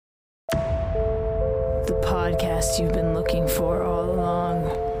podcast you've been looking for all along.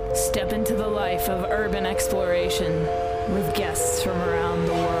 Step into the life of urban exploration with guests from around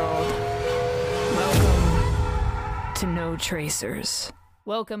the world. Welcome to No Tracers.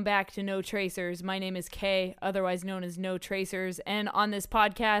 Welcome back to No Tracers. My name is Kay, otherwise known as No Tracers, and on this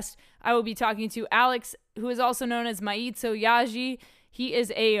podcast, I will be talking to Alex, who is also known as Maitso Yazhi. He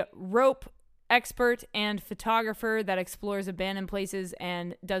is a rope expert and photographer that explores abandoned places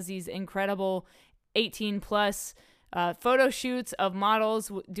and does these incredible 18-plus photo shoots of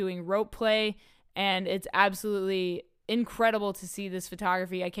models doing rope play, and it's absolutely incredible to see this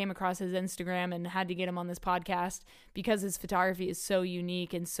photography. I came across his Instagram and had to get him on this podcast because his photography is so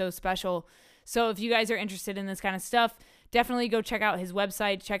unique and so special. So if you guys are interested in this kind of stuff, definitely go check out his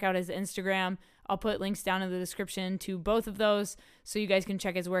website, check out his Instagram. I'll put links down in the description to both of those so you guys can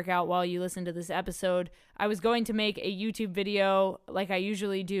check his work out while you listen to this episode. I was going to make a YouTube video like I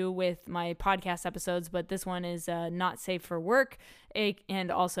usually do with my podcast episodes, but this one is not safe for work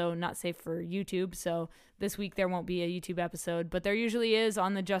and also not safe for YouTube. So this week there won't be a YouTube episode, but there usually is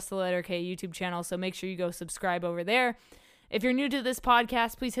on the Just the Letter K YouTube channel. So make sure you go subscribe over there. If you're new to this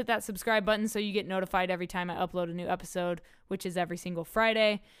podcast, please hit that subscribe button so you get notified every time I upload a new episode, which is every single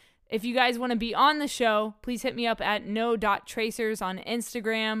Friday. If you guys want to be on the show, please hit me up at no.tracers on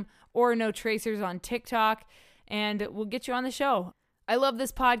Instagram or no tracers on TikTok, and we'll get you on the show. I love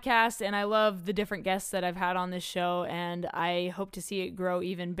this podcast, and I love the different guests that I've had on this show, and I hope to see it grow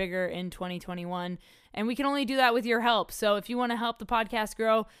even bigger in 2021. And we can only do that with your help. So if you want to help the podcast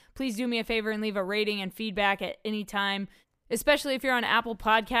grow, please do me a favor and leave a rating and feedback at any time. Especially if you're on Apple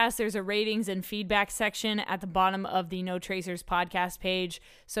Podcasts, there's a ratings and feedback section at the bottom of the No Tracers podcast page.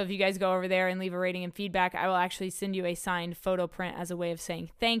 So if you guys go over there and leave a rating and feedback, I will actually send you a signed photo print as a way of saying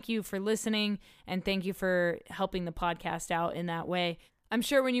thank you for listening and thank you for helping the podcast out in that way. I'm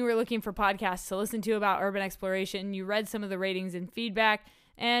sure when you were looking for podcasts to listen to about urban exploration, you read some of the ratings and feedback,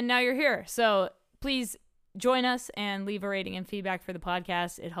 and now you're here. So please join us and leave a rating and feedback for the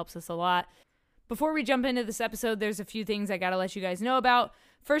podcast. It helps us a lot. Before we jump into this episode, there's a few things I gotta let you guys know about.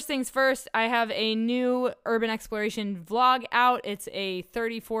 First things first, I have a new urban exploration vlog out. It's a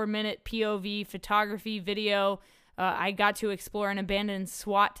 34-minute POV photography video. I got to explore an abandoned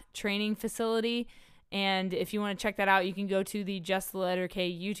SWAT training facility, and if you want to check that out, you can go to the Just the Letter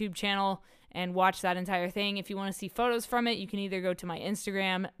K YouTube channel and watch that entire thing. If you want to see photos from it, you can either go to my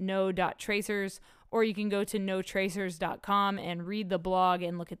Instagram, no.tracers, or you can go to notracers.com and read the blog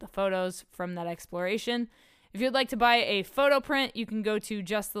and look at the photos from that exploration. If you'd like to buy a photo print, you can go to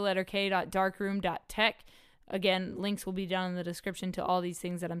justtheletterk.darkroom.tech. Again, links will be down in the description to all these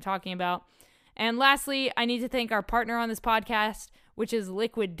things that I'm talking about. And lastly, I need to thank our partner on this podcast, which is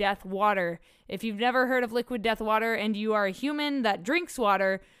Liquid Death Water. If you've never heard of Liquid Death Water and you are a human that drinks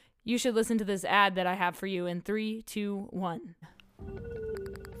water, you should listen to this ad that I have for you in 3, 2, 1.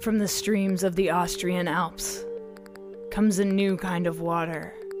 From the streams of the Austrian Alps comes a new kind of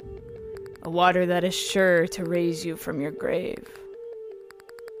water. A water that is sure to raise you from your grave.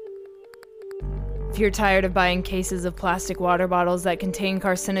 If you're tired of buying cases of plastic water bottles that contain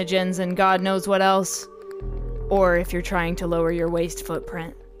carcinogens and God knows what else, or if you're trying to lower your waste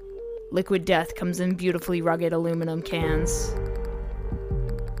footprint, Liquid Death comes in beautifully rugged aluminum cans.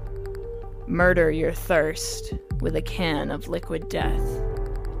 Murder your thirst with a can of Liquid Death.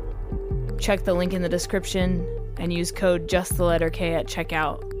 Check the link in the description and use code JustTheLetterK at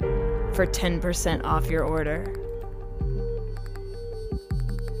checkout for 10% off your order.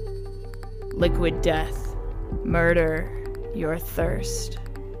 Liquid Death. Murder your thirst.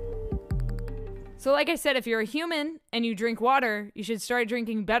 So like I said, if you're a human and you drink water, you should start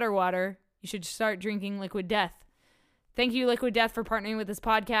drinking better water. You should start drinking Liquid Death. Thank you, Liquid Death, for partnering with this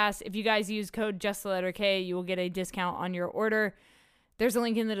podcast. If you guys use code JustTheLetterK, you will get a discount on your order. There's a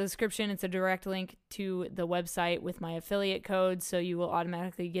link in the description. It's a direct link to the website with my affiliate code, so you will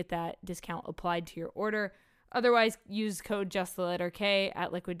automatically get that discount applied to your order. Otherwise, use code JustTheLetterK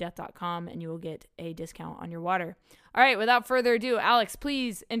at liquiddeath.com, and you will get a discount on your water. All right, without further ado, Alex,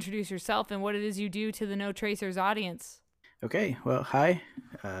 please introduce yourself and what it is you do to the No Tracers audience. Okay, well, hi.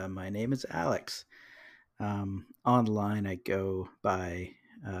 My name is Alex. Online, I go by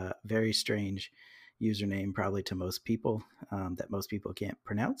a very strange username, probably to most people, that most people can't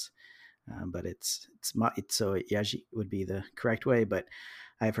pronounce. But it's so Yazhi would be the correct way. But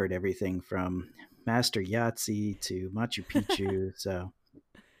I've heard everything from Master Yazhi to Machu Picchu. So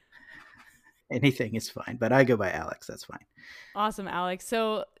Anything is fine, but I go by Alex. That's fine. Awesome, Alex.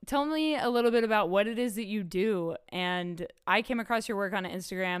 So tell me a little bit about what it is that you do. And I came across your work on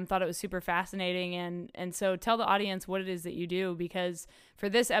Instagram, thought it was super fascinating, and so tell the audience what it is that you do, because for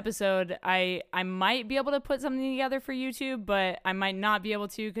this episode, I might be able to put something together for YouTube, but I might not be able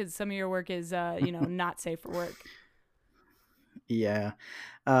to because some of your work is not safe for work. Yeah.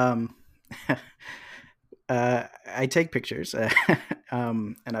 Um, I take pictures,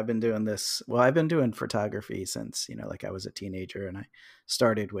 and I've been doing this. Well, I've been doing photography since like I was a teenager, and I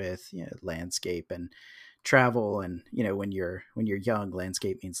started with landscape and travel. And when you're young,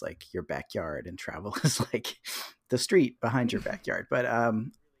 landscape means like your backyard, and travel is like the street behind your backyard. But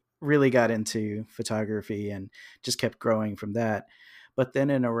really got into photography and just kept growing from that. But then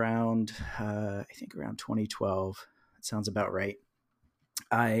in around, I think around 2012, it sounds about right.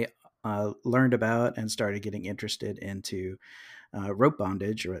 I learned about and started getting interested into rope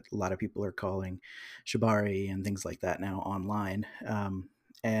bondage, or what a lot of people are calling Shibari and things like that now online,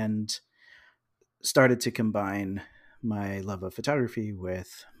 and started to combine my love of photography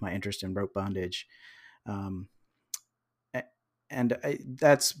with my interest in rope bondage. Um, and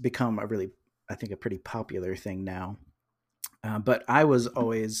that's become I think, a pretty popular thing now. But I was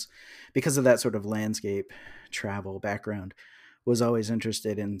always, because of that sort of landscape travel background, was always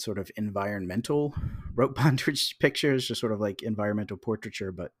interested in sort of environmental rope bondage pictures, just sort of like environmental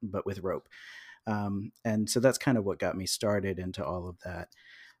portraiture, but with rope. And so that's kind of what got me started into all of that.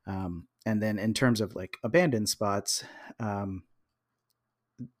 And then in terms of like abandoned spots,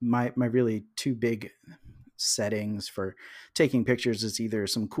 my really two big settings for taking pictures is either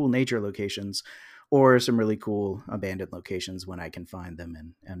some cool nature locations or some really cool abandoned locations when I can find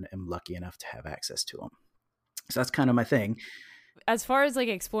them and am lucky enough to have access to them. So that's kind of my thing. As far as like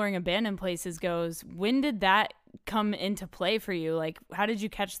exploring abandoned places goes, when did that come into play for you? Like, how did you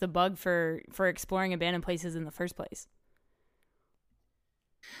catch the bug for exploring abandoned places in the first place?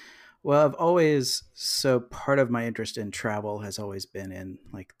 Well, so part of my interest in travel has always been in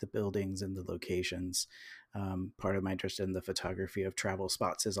like the buildings and the locations. Part of my interest in the photography of travel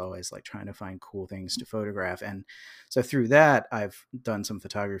spots is always like trying to find cool things to photograph. And so through that, I've done some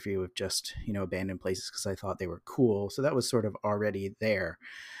photography with just, abandoned places because I thought they were cool. So that was sort of already there.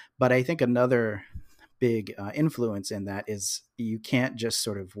 But I think another big influence in that is you can't just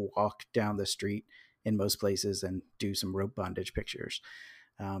sort of walk down the street in most places and do some rope bondage pictures.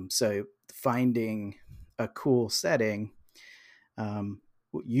 So finding a cool setting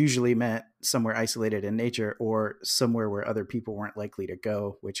usually meant somewhere isolated in nature or somewhere where other people weren't likely to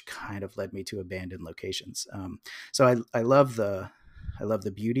go, which kind of led me to abandoned locations. So I love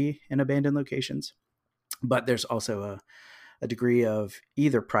the beauty in abandoned locations, but there's also a degree of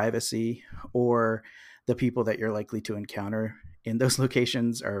either privacy or the people that you're likely to encounter in those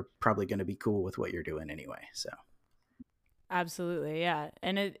locations are probably going to be cool with what you're doing anyway. So. Absolutely, yeah.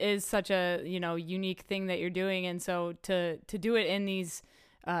 And it is such a, unique thing that you're doing. And so to do it in these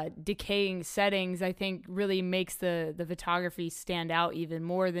decaying settings, I think really makes the photography stand out even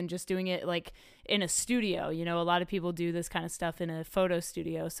more than just doing it like in a studio. A lot of people do this kind of stuff in a photo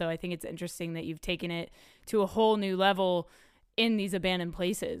studio. So I think it's interesting that you've taken it to a whole new level in these abandoned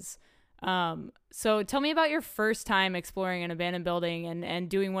places. So tell me about your first time exploring an abandoned building and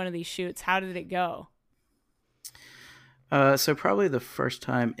doing one of these shoots. How did it go? So probably the first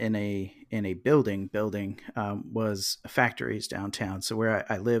time in a building was factories downtown. So where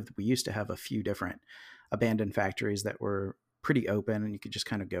I lived, we used to have a few different abandoned factories that were pretty open and you could just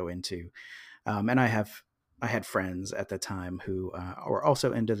kind of go into. And I had friends at the time who were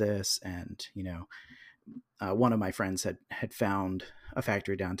also into this, and one of my friends had found a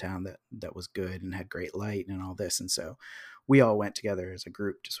factory downtown that was good and had great light and all this, and so we all went together as a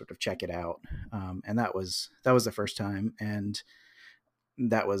group to sort of check it out. And that was the first time, and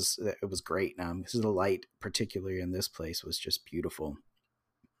it was great. Because the light, particularly in this place, was just beautiful,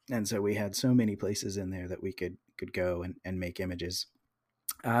 and so we had so many places in there that we could go and make images.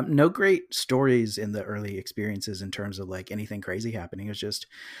 No great stories in the early experiences in terms of like anything crazy happening. It was just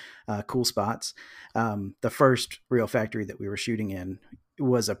cool spots. The first real factory that we were shooting in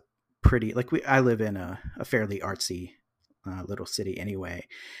was a pretty, like I live in a fairly artsy little city anyway.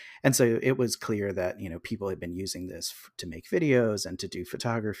 And so it was clear that, people had been using this to make videos and to do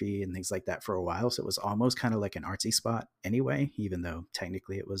photography and things like that for a while. So it was almost kind of like an artsy spot anyway, even though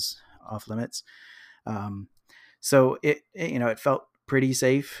technically it was off limits. So it felt pretty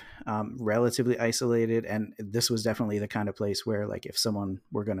safe, relatively isolated. And this was definitely the kind of place where like if someone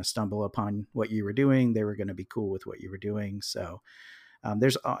were going to stumble upon what you were doing, they were going to be cool with what you were doing. So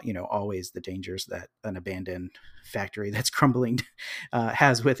There's always the dangers that an abandoned factory that's crumbling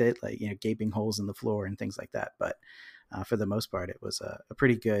has with it, like gaping holes in the floor and things like that. But for the most part, it was a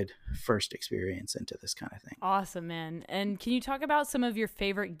pretty good first experience into this kind of thing. Awesome, man. And can you talk about some of your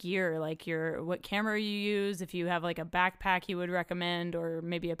favorite gear, like what camera you use, if you have like a backpack you would recommend, or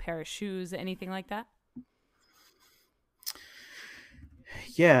maybe a pair of shoes, anything like that?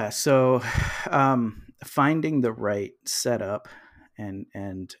 Yeah, so finding the right setup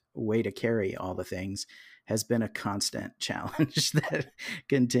and way to carry all the things has been a constant challenge that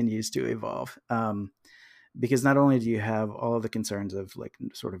continues to evolve. Because not only do you have all of the concerns of like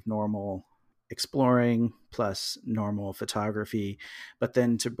sort of normal exploring plus normal photography, but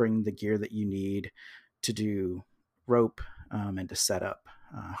then to bring the gear that you need to do rope and to set up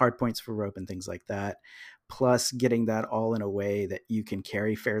hard points for rope and things like that, plus getting that all in a way that you can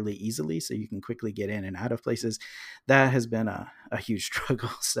carry fairly easily so you can quickly get in and out of places, that has been a huge struggle.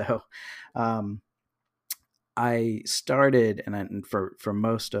 So I started, and for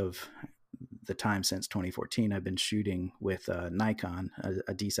most of the time since 2014, I've been shooting with Nikon,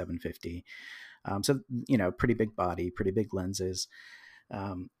 a D750. So, pretty big body, pretty big lenses.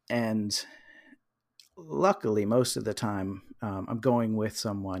 And luckily, most of the time, I'm going with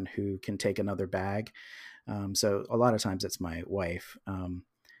someone who can take another bag. So a lot of times it's my wife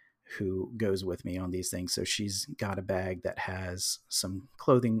who goes with me on these things. So she's got a bag that has some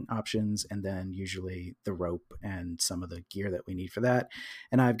clothing options and then usually the rope and some of the gear that we need for that.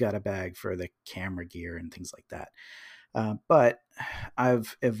 And I've got a bag for the camera gear and things like that. But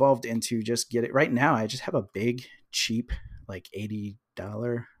I've evolved into just get it right now. I just have a big, cheap, like $80,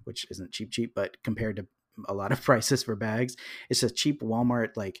 which isn't cheap, but compared to a lot of prices for bags, it's a cheap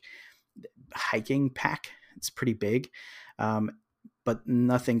Walmart, like hiking pack. It's pretty big. But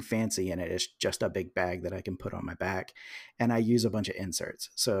nothing fancy in it. It's just a big bag that I can put on my back. And I use a bunch of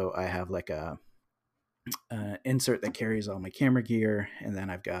inserts. So I have like a insert that carries all my camera gear. And then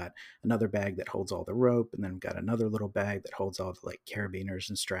I've got another bag that holds all the rope. And then I've got another little bag that holds all the like carabiners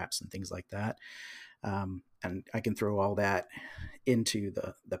and straps and things like that. And I can throw all that into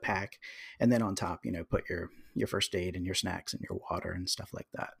the pack. And then on top, put your first aid and your snacks and your water and stuff like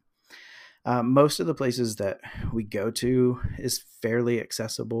that. Most of the places that we go to is fairly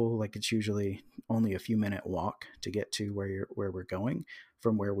accessible. Like it's usually only a few minute walk to get to where we're going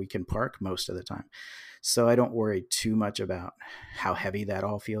from where we can park most of the time. So I don't worry too much about how heavy that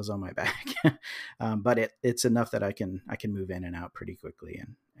all feels on my back. But it's enough that I can move in and out pretty quickly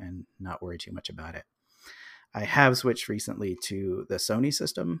and not worry too much about it. I have switched recently to the Sony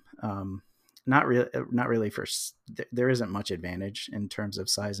system. Not really there isn't much advantage in terms of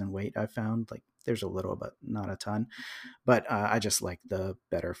size and weight. I've found like there's a little, but not a ton, but I just like the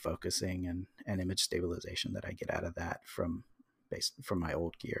better focusing and image stabilization that I get out of that from my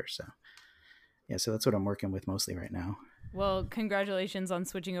old gear. So yeah, so that's what I'm working with mostly right now. Well, congratulations on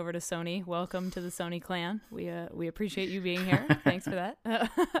switching over to Sony. Welcome to the Sony clan. We appreciate you being here. Thanks for that.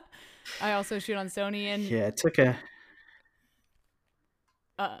 I also shoot on Sony, and yeah, it took a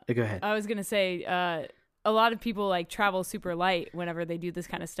go ahead. I was going to say, a lot of people like travel super light whenever they do this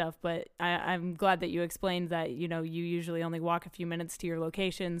kind of stuff, but I'm glad that you explained that, you usually only walk a few minutes to your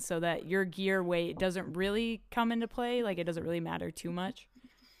location so that your gear weight doesn't really come into play. Like it doesn't really matter too much.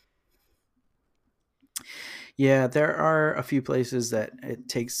 Yeah, there are a few places that it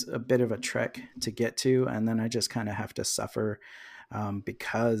takes a bit of a trek to get to. And then I just kind of have to suffer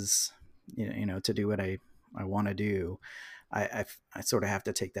because, to do what I want to do. I sort of have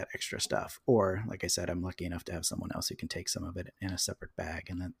to take that extra stuff. Or like I said, I'm lucky enough to have someone else who can take some of it in a separate bag.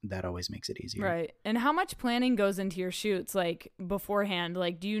 And that always makes it easier. Right. And how much planning goes into your shoots, like beforehand?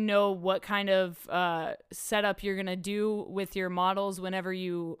 Like, do you know what kind of setup you're going to do with your models whenever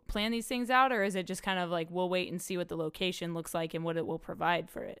you plan these things out? Or is it just kind of like, we'll wait and see what the location looks like and what it will provide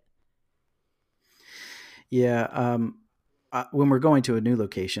for it? Yeah. When we're going to a new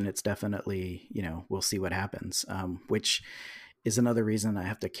location, it's definitely, we'll see what happens, which is another reason I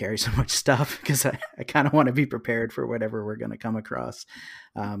have to carry so much stuff because I kind of want to be prepared for whatever we're going to come across.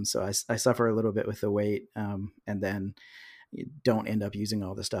 So I suffer a little bit with the weight and then don't end up using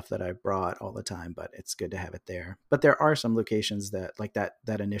all the stuff that I brought all the time, but it's good to have it there. But there are some locations that like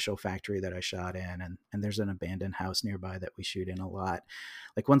that initial factory that I shot in and there's an abandoned house nearby that we shoot in a lot.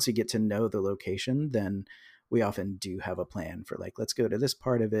 Like once you get to know the location, then we often do have a plan for like, let's go to this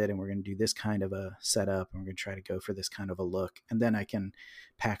part of it and we're going to do this kind of a setup and we're going to try to go for this kind of a look. And then I can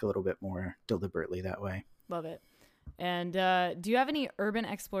pack a little bit more deliberately that way. Love it. And do you have any urban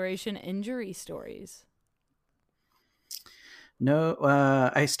exploration injury stories? No,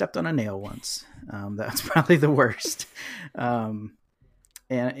 I stepped on a nail once. That's probably the worst.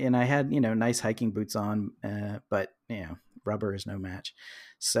 and I had, nice hiking boots on, but rubber is no match.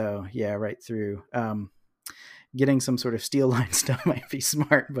 So yeah, right through. Getting some sort of steel line stuff might be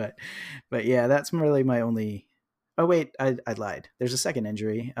smart, but yeah, that's really my only. Oh wait, I lied. There's a second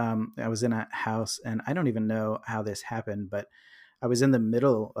injury. I was in a house, and I don't even know how this happened, but I was in the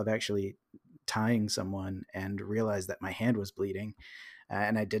middle of actually tying someone and realized that my hand was bleeding,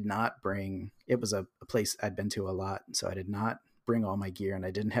 and I did not bring. It was a place I'd been to a lot, so I did not bring all my gear, and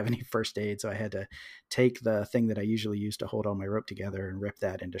I didn't have any first aid, so I had to take the thing that I usually use to hold all my rope together and rip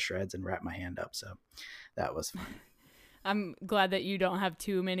that into shreds and wrap my hand up. So that was fun. I'm glad that you don't have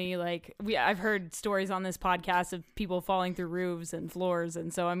too many, like, I've heard stories on this podcast of people falling through roofs and floors,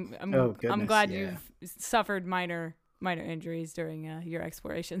 and so I'm glad you've suffered minor injuries during your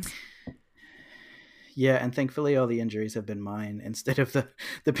explorations. Yeah, and thankfully all the injuries have been mine instead of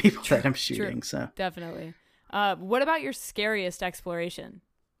the people that I'm shooting. True. So definitely. What about your scariest exploration?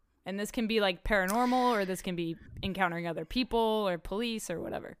 And this can be like paranormal, or this can be encountering other people or police or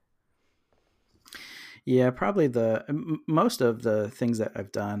whatever. Yeah, probably most of the things that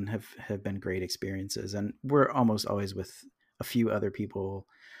I've done have been great experiences, and we're almost always with a few other people,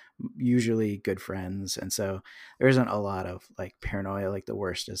 usually good friends, and so there isn't a lot of like paranoia. Like the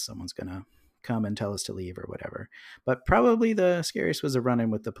worst is someone's gonna come and tell us to leave or whatever. But probably the scariest was a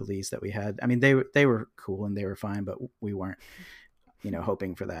run-in with the police that we had. I mean, they were cool and they were fine, but we weren't,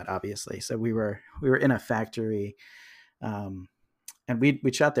 hoping for that, obviously. So we were in a factory. And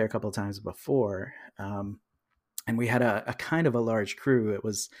we'd shot there a couple of times before, and we had a kind of a large crew. It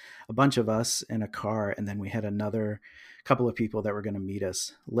was a bunch of us in a car, and then we had another couple of people that were going to meet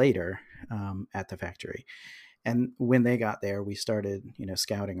us later at the factory. And when they got there, we started,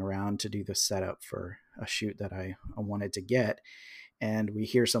 scouting around to do the setup for a shoot that I wanted to get. And we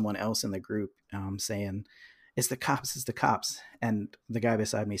hear someone else in the group saying, "It's the cops, it's the cops." And the guy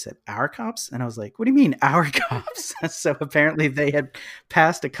beside me said, "Our cops?" And I was like, "What do you mean, our cops?" So apparently they had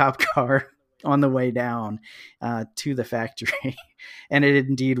passed a cop car on the way down to the factory. And it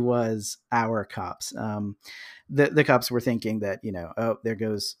indeed was our cops. The cops were thinking that, oh, there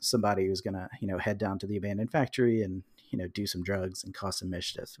goes somebody who's going to, head down to the abandoned factory and, do some drugs and cause some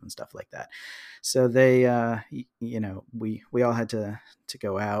mischief and stuff like that. So they, we all had to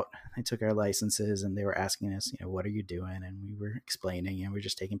go out. They took our licenses and they were asking us, "What are you doing?" And we were explaining, and we were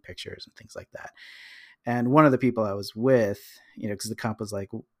just taking pictures and things like that. And one of the people I was with, because the cop was like,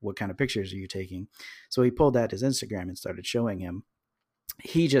 "What kind of pictures are you taking?" So he pulled out his Instagram and started showing him.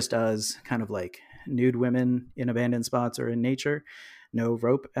 He just does kind of like nude women in abandoned spots or in nature, no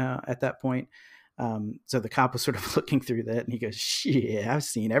rope at that point. So the cop was sort of looking through that, and he goes, "Shit, I've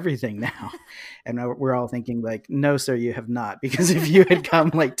seen everything now." And we're all thinking like, "No, sir, you have not," because if you had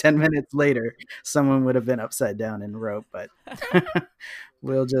come like 10 minutes later, someone would have been upside down in rope. But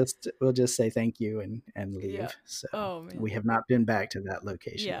we'll just say thank you and leave. Yeah. So we have not been back to that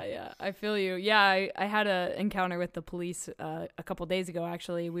location. Yeah. I feel you. Yeah, I had an encounter with the police a couple days ago,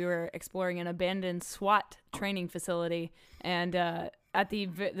 actually. We were exploring an abandoned SWAT training facility, and at the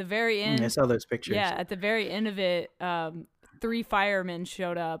very end, I saw those pictures. Yeah, at the very end of it, 3 firemen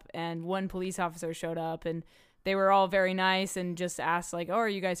showed up and 1 police officer showed up, and they were all very nice and just asked like, "Oh, are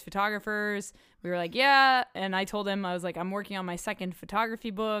you guys photographers?" We were like, "Yeah." And I told him, I was like, "I'm working on my second photography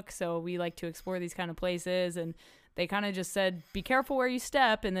book, so we like to explore these kind of places." And they kind of just said, "Be careful where you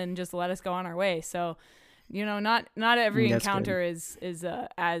step," and then just let us go on our way. So, not every encounter is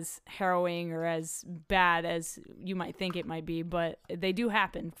as harrowing or as bad as you might think it might be, but they do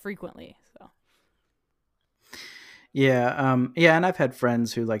happen frequently. So. Yeah, and I've had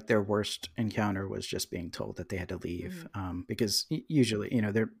friends who like their worst encounter was just being told that they had to leave, because usually,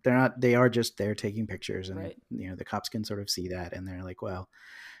 they are just there taking pictures, and right. The cops can sort of see that, and they're like, "Well,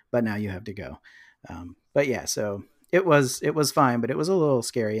 but now you have to go." But yeah, so it was fine, but it was a little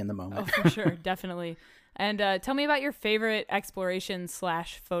scary in the moment. Oh, for sure, definitely. And tell me about your favorite exploration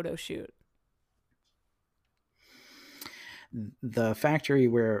 / photo shoot. The factory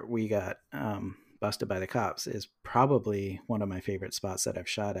where we got busted by the cops is probably one of my favorite spots that I've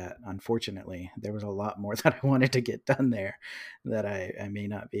shot at. Unfortunately, there was a lot more that I wanted to get done there that I may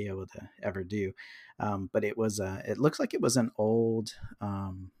not be able to ever do. But it was it looks like it was an old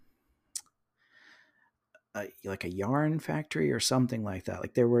like a yarn factory or something like that.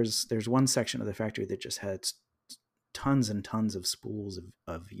 Like there's one section of the factory that just had tons and tons of spools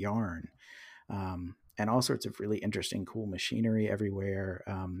of yarn. And all sorts of really interesting, cool machinery everywhere,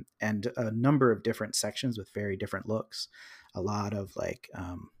 and a number of different sections with very different looks. A lot of like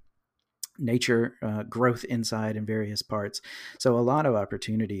nature growth inside in various parts. So a lot of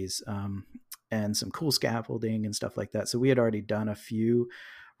opportunities. and some cool scaffolding and stuff like that. So we had already done a few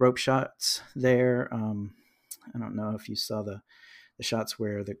rope shots there. I don't know if you saw the shots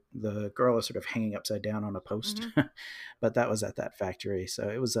where the girl is sort of hanging upside down on a post, Mm-hmm. but that was at that factory. So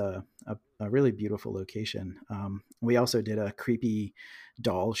it was a really beautiful location. We also did a creepy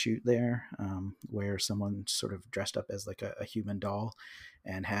doll shoot there, where someone sort of dressed up as like a human doll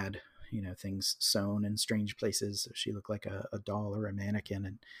and had, things sewn in strange places. So she looked like a doll or a mannequin,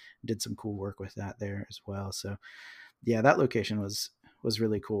 and did some cool work with that there as well. So yeah, that location was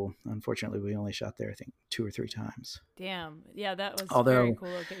really cool. Unfortunately, we only shot there, I think, 2 or 3 times. Damn. Yeah, that was a very Although cool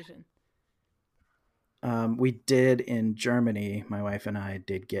location. we did in Germany, my wife and I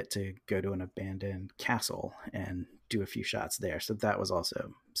did get to go to an abandoned castle and do a few shots there. So that was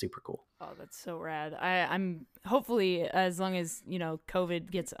also super cool. Oh, that's so rad. I'm hopefully, as long as,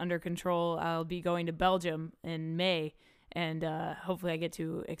 COVID gets under control, I'll be going to Belgium in May, and hopefully I get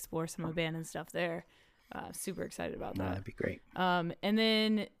to explore some abandoned stuff there. Super excited about that. That'd be great. And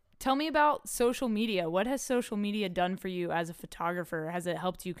then tell me about social media. What has social media done for you as a photographer? Has it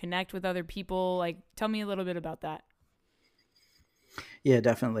helped you connect with other people? Like, tell me a little bit about that. Yeah,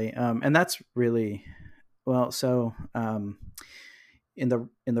 definitely. And that's really, well, so in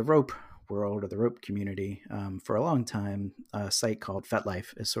the rope world, or the rope community, for a long time, a site called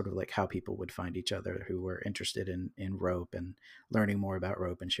FetLife is sort of like how people would find each other who were interested in rope and learning more about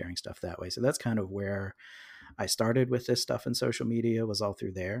rope and sharing stuff that way. So that's kind of where I started with this stuff in social media, was all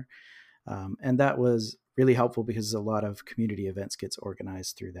through there. And that was really helpful because a lot of community events gets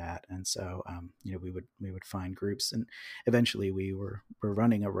organized through that. And so, we would find groups, and eventually we're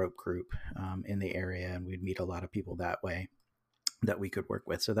running a rope group in the area, and we'd meet a lot of people that way that we could work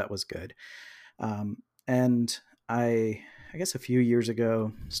with. So that was good. And I guess a few years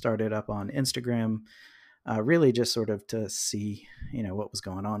ago started up on Instagram, really just sort of to see, what was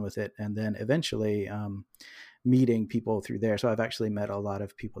going on with it. And then eventually, meeting people through there. So I've actually met a lot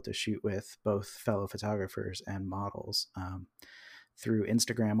of people to shoot with, both fellow photographers and models, through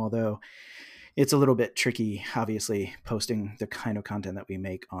Instagram, although it's a little bit tricky, obviously, posting the kind of content that we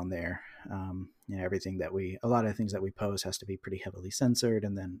make on there. A lot of things that we post has to be pretty heavily censored.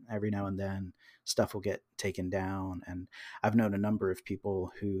 And then every now and then stuff will get taken down. And I've known a number of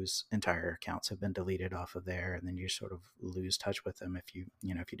people whose entire accounts have been deleted off of there. And then you sort of lose touch with them if you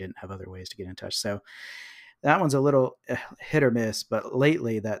didn't have other ways to get in touch. So that one's a little hit or miss, but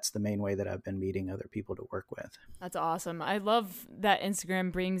lately that's the main way that I've been meeting other people to work with. That's awesome. I love that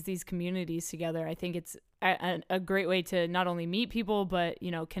Instagram brings these communities together. I think it's a great way to not only meet people, but,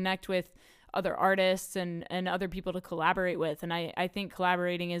 connect with other artists and other people to collaborate with. And I think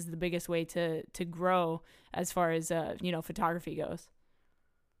collaborating is the biggest way to grow as far as, photography goes.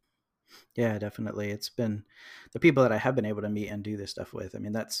 Yeah, definitely. It's been the people that I have been able to meet and do this stuff with. I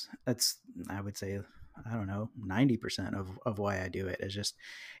mean, that's I would say, I don't know, 90% of why I do it is just,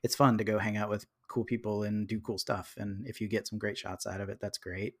 it's fun to go hang out with cool people and do cool stuff. And if you get some great shots out of it, that's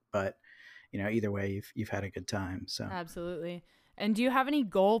great. But, either way, you've had a good time. So Absolutely. And do you have any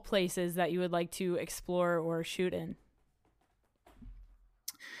goal places that you would like to explore or shoot in?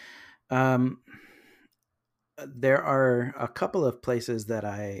 There are a couple of places that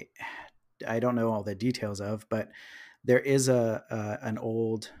I don't know all the details of, but there is an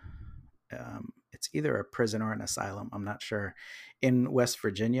old, it's either a prison or an asylum, I'm not sure, in West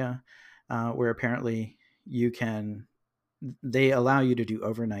Virginia, where apparently they allow you to do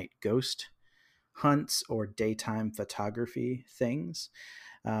overnight ghost hunts or daytime photography things.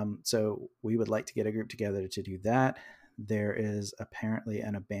 So we would like to get a group together to do that. There is apparently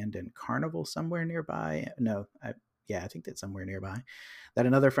an abandoned carnival somewhere nearby. I think that's somewhere nearby, that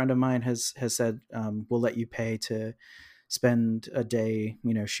another friend of mine has said, we'll let you pay to spend a day,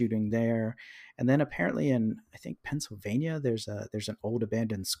 shooting there. And then apparently in, I think, Pennsylvania, there's an old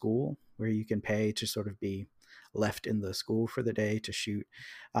abandoned school where you can pay to sort of be left in the school for the day to shoot.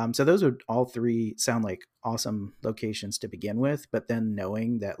 So those would all three sound like awesome locations to begin with, but then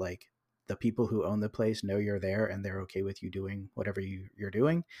knowing that like the people who own the place know you're there and they're okay with you doing whatever you're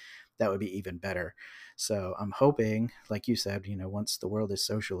doing, that would be even better. So I'm hoping, like you said, once the world is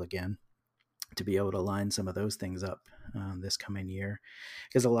social again, to be able to line some of those things up this coming year.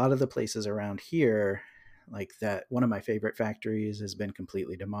 Because a lot of the places around here, like that, one of my favorite factories has been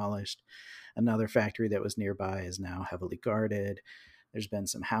completely demolished. Another factory that was nearby is now heavily guarded. There's been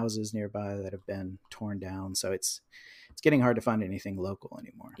some houses nearby that have been torn down. So it's getting hard to find anything local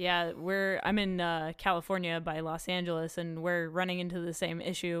anymore. Yeah, I'm in California by Los Angeles, and we're running into the same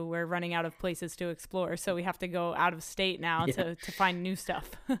issue. We're running out of places to explore, so we have to go out of state now to find new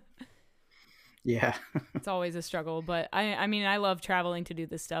stuff. Yeah. It's always a struggle, but I mean, I love traveling to do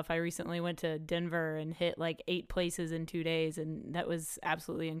this stuff. I recently went to Denver and hit like 8 places in 2 days, and that was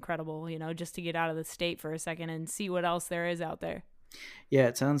absolutely incredible, just to get out of the state for a second and see what else there is out there. Yeah,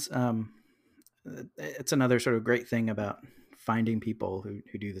 it sounds it's another sort of great thing about finding people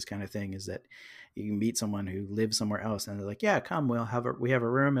who do this kind of thing is that you can meet someone who lives somewhere else and they're like, yeah, come, we have a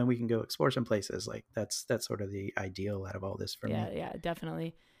room and we can go explore some places. Like that's sort of the ideal out of all this for me. Yeah,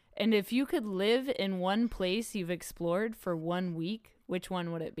 definitely. And if you could live in one place you've explored for 1 week, which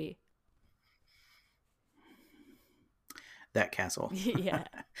one would it be? That castle. Yeah.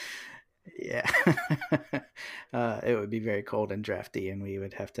 Yeah. It would be very cold and drafty and we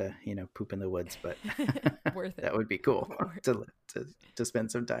would have to, poop in the woods, but Worth it. That would be cool to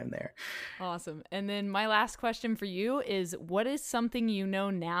spend some time there. Awesome. And then my last question for you is, what is something you know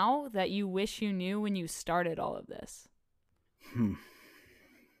now that you wish you knew when you started all of this?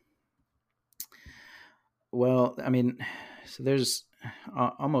 Well, I mean, so there's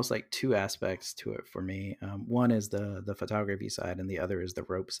almost like two aspects to it for me. One is the photography side, and the other is the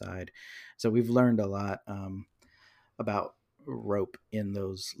rope side. So we've learned a lot about rope in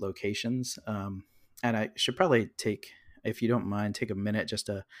those locations, and I should probably if you don't mind, take a minute just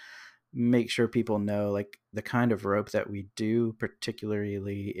to make sure people know like the kind of rope that we do,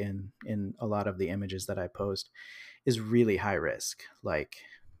 particularly in a lot of the images that I post, is really high risk. Like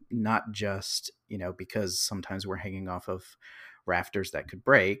not just because sometimes we're hanging off of rafters that could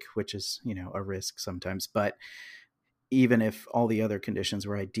break, which is a risk sometimes, but even if all the other conditions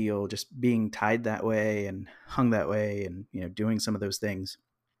were ideal, just being tied that way and hung that way and doing some of those things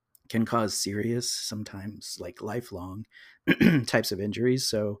can cause serious, sometimes like lifelong types of injuries.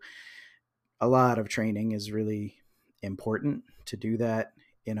 So a lot of training is really important to do that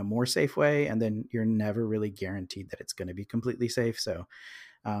in a more safe way, and then you're never really guaranteed that it's going to be completely safe. So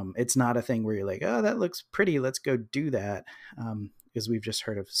it's not a thing where you're like, oh, that looks pretty, let's go do that, because we've just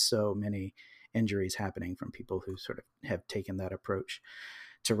heard of so many injuries happening from people who sort of have taken that approach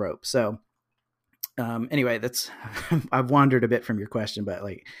to rope. So anyway, that's I've wandered a bit from your question, but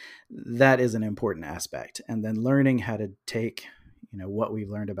like that is an important aspect. And then learning how to take what we've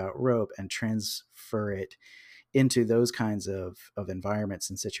learned about rope and transfer it into those kinds of environments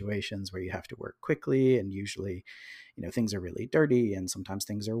and situations where you have to work quickly, and usually things are really dirty and sometimes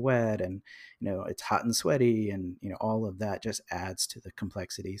things are wet, and it's hot and sweaty, and all of that just adds to the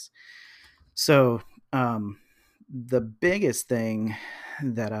complexities. So the biggest thing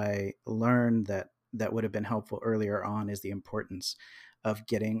that I learned that would have been helpful earlier on is the importance of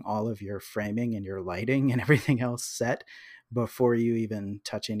getting all of your framing and your lighting and everything else set before you even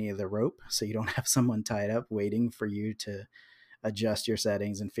touch any of the rope, so you don't have someone tied up waiting for you to adjust your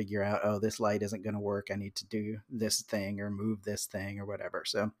settings and figure out, oh, this light isn't going to work, I need to do this thing or move this thing or whatever.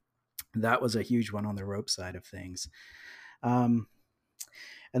 So that was a huge one on the rope side of things. And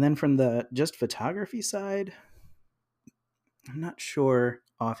then from the just photography side, I'm not sure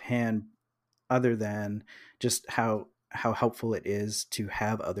offhand, other than just how helpful it is to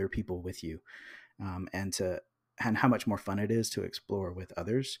have other people with you, and how much more fun it is to explore with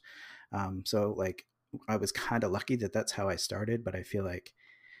others. So like I was kind of lucky that that's how I started, but I feel like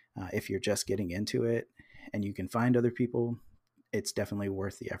if you're just getting into it and you can find other people, it's definitely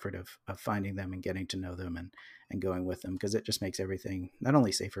worth the effort of finding them and getting to know them and going with them, because it just makes everything not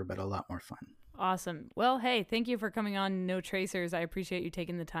only safer, but a lot more fun. Awesome. Well, hey, thank you for coming on No Tracers. I appreciate you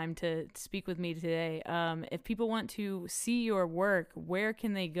taking the time to speak with me today. If people want to see your work, where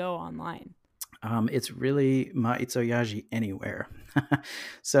can they go online? It's really Maitso Yazhi anywhere.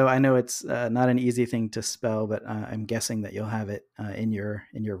 So I know it's not an easy thing to spell, but I'm guessing that you'll have it in your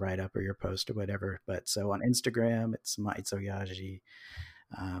write-up or your post or whatever. But so on Instagram, it's Maitso Yazhi,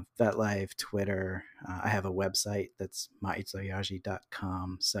 FetLife, Twitter. I have a website that's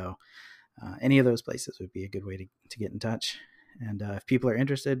maitsoyaji.com. So any of those places would be a good way to get in touch. And if people are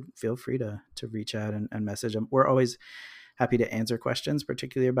interested, feel free to reach out and message them. We're always happy to answer questions,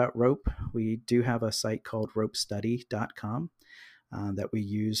 particularly about rope. We do have a site called ropestudy.com that we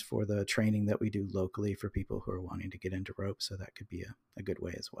use for the training that we do locally for people who are wanting to get into rope. So that could be a good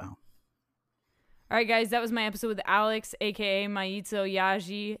way as well. All right, guys, that was my episode with Alex, a.k.a. Maitso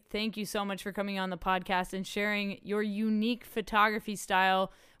Yazhi. Thank you so much for coming on the podcast and sharing your unique photography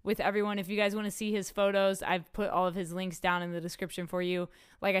style with everyone. If you guys want to see his photos, I've put all of his links down in the description for you.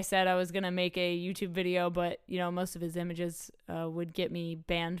 Like I said, I was going to make a YouTube video, but, most of his images would get me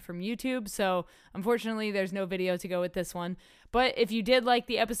banned from YouTube. So unfortunately, there's no video to go with this one. But if you did like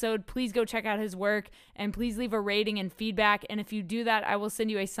the episode, please go check out his work and please leave a rating and feedback. And if you do that, I will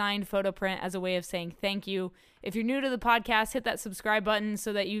send you a signed photo print as a way of saying thank you. If you're new to the podcast, hit that subscribe button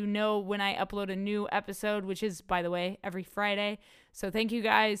so that you know when I upload a new episode, which is, by the way, every Friday. So thank you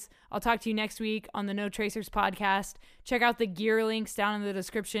guys. I'll talk to you next week on the No Tracers podcast. Check out the gear links down in the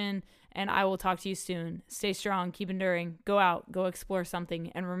description, and I will talk to you soon. Stay strong, keep enduring, go out, go explore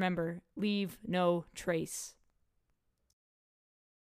something, and remember, leave no trace.